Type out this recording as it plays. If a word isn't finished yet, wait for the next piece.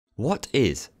What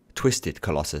is Twisted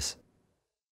Colossus?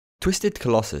 Twisted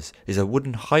Colossus is a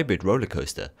wooden hybrid roller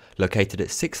coaster located at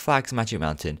Six Flags Magic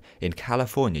Mountain in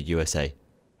California, USA.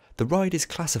 The ride is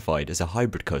classified as a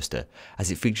hybrid coaster as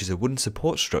it features a wooden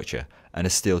support structure and a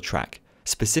steel track,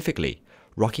 specifically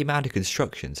Rocky Mountain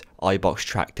Construction's iBox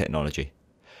track technology.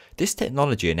 This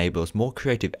technology enables more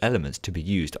creative elements to be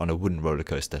used on a wooden roller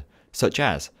coaster, such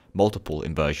as multiple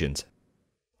inversions.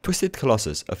 Twisted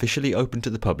Colossus officially opened to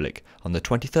the public on the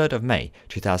 23rd of May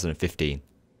 2015.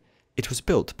 It was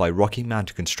built by Rocky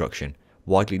Mountain Construction,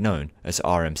 widely known as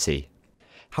RMC.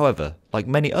 However, like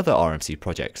many other RMC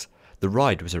projects, the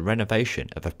ride was a renovation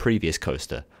of a previous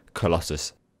coaster,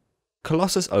 Colossus.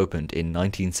 Colossus opened in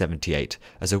 1978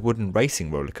 as a wooden racing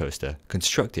roller coaster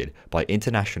constructed by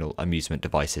International Amusement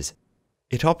Devices.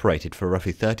 It operated for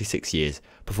roughly 36 years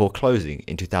before closing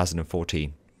in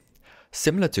 2014.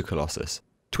 Similar to Colossus,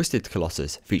 Twisted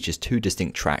Colossus features two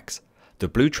distinct tracks, the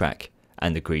blue track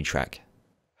and the green track.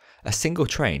 A single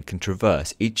train can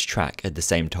traverse each track at the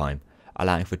same time,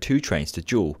 allowing for two trains to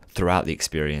duel throughout the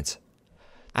experience.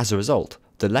 As a result,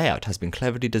 the layout has been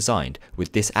cleverly designed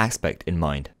with this aspect in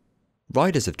mind.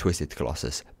 Riders of Twisted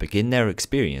Colossus begin their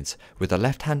experience with a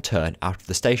left-hand turn out of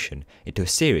the station into a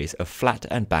series of flat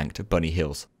and banked bunny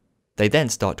hills. They then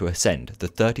start to ascend the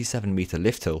 37-meter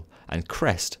lift hill and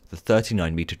crest the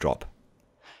 39-meter drop.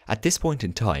 At this point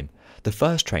in time, the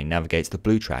first train navigates the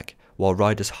blue track, while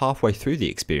riders halfway through the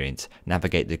experience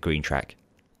navigate the green track.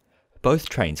 Both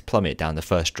trains plummet down the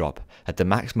first drop at the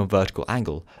maximum vertical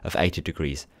angle of 80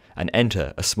 degrees and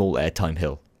enter a small airtime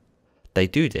hill. They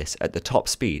do this at the top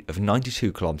speed of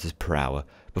 92 km per hour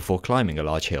before climbing a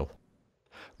large hill.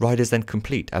 Riders then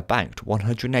complete a banked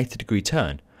 180-degree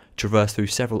turn, traverse through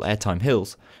several airtime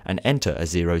hills, and enter a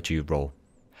zero-G roll.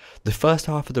 The first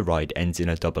half of the ride ends in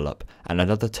a double up and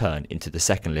another turn into the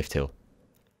second lift hill.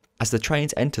 As the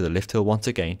trains enter the lift hill once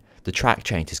again, the track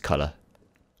changes colour.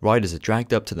 Riders are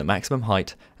dragged up to the maximum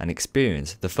height and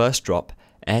experience the first drop,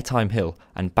 airtime hill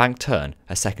and banked turn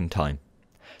a second time.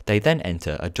 They then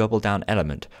enter a double down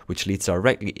element which leads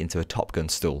directly into a Top Gun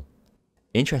stall.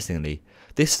 Interestingly,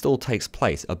 this stall takes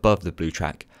place above the blue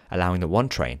track, allowing the one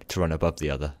train to run above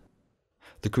the other.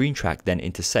 The green track then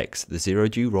intersects the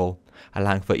zero-G roll,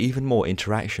 allowing for even more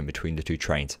interaction between the two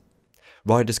trains.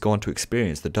 Riders go on to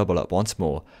experience the double up once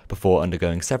more before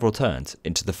undergoing several turns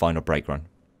into the final brake run.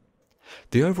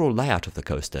 The overall layout of the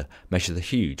coaster measures a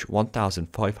huge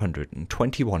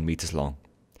 1,521 meters long.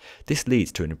 This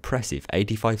leads to an impressive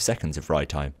 85 seconds of ride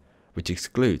time, which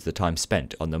excludes the time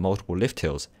spent on the multiple lift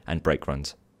hills and brake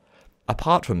runs.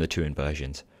 Apart from the two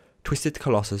inversions, Twisted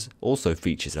Colossus also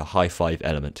features a high five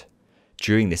element.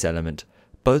 During this element,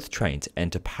 both trains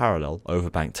enter parallel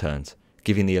overbanked turns,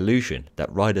 giving the illusion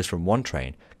that riders from one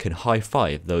train can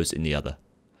high-five those in the other.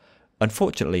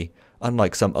 Unfortunately,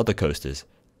 unlike some other coasters,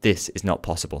 this is not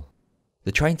possible.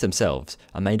 The trains themselves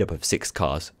are made up of 6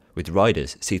 cars, with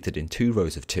riders seated in 2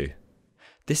 rows of 2.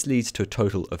 This leads to a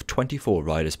total of 24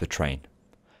 riders per train.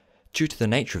 Due to the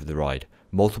nature of the ride,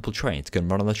 multiple trains can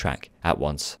run on the track at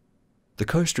once. The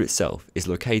coaster itself is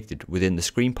located within the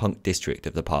steampunk district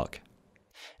of the park.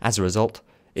 As a result,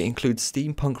 it includes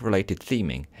steampunk-related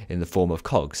theming in the form of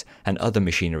cogs and other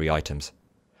machinery items.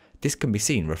 This can be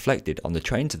seen reflected on the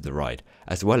trains of the ride,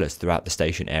 as well as throughout the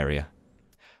station area.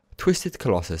 Twisted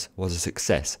Colossus was a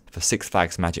success for Six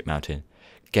Flags Magic Mountain,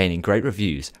 gaining great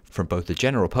reviews from both the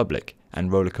general public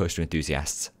and roller coaster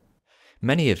enthusiasts.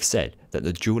 Many have said that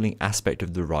the dueling aspect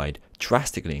of the ride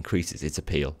drastically increases its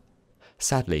appeal.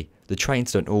 Sadly, the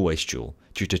trains don't always duel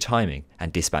due to timing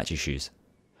and dispatch issues.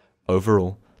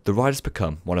 Overall, the ride has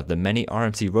become one of the many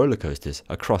RMC roller coasters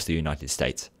across the United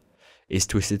States. Is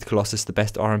Twisted Colossus the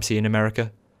best RMC in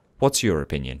America? What's your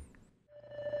opinion?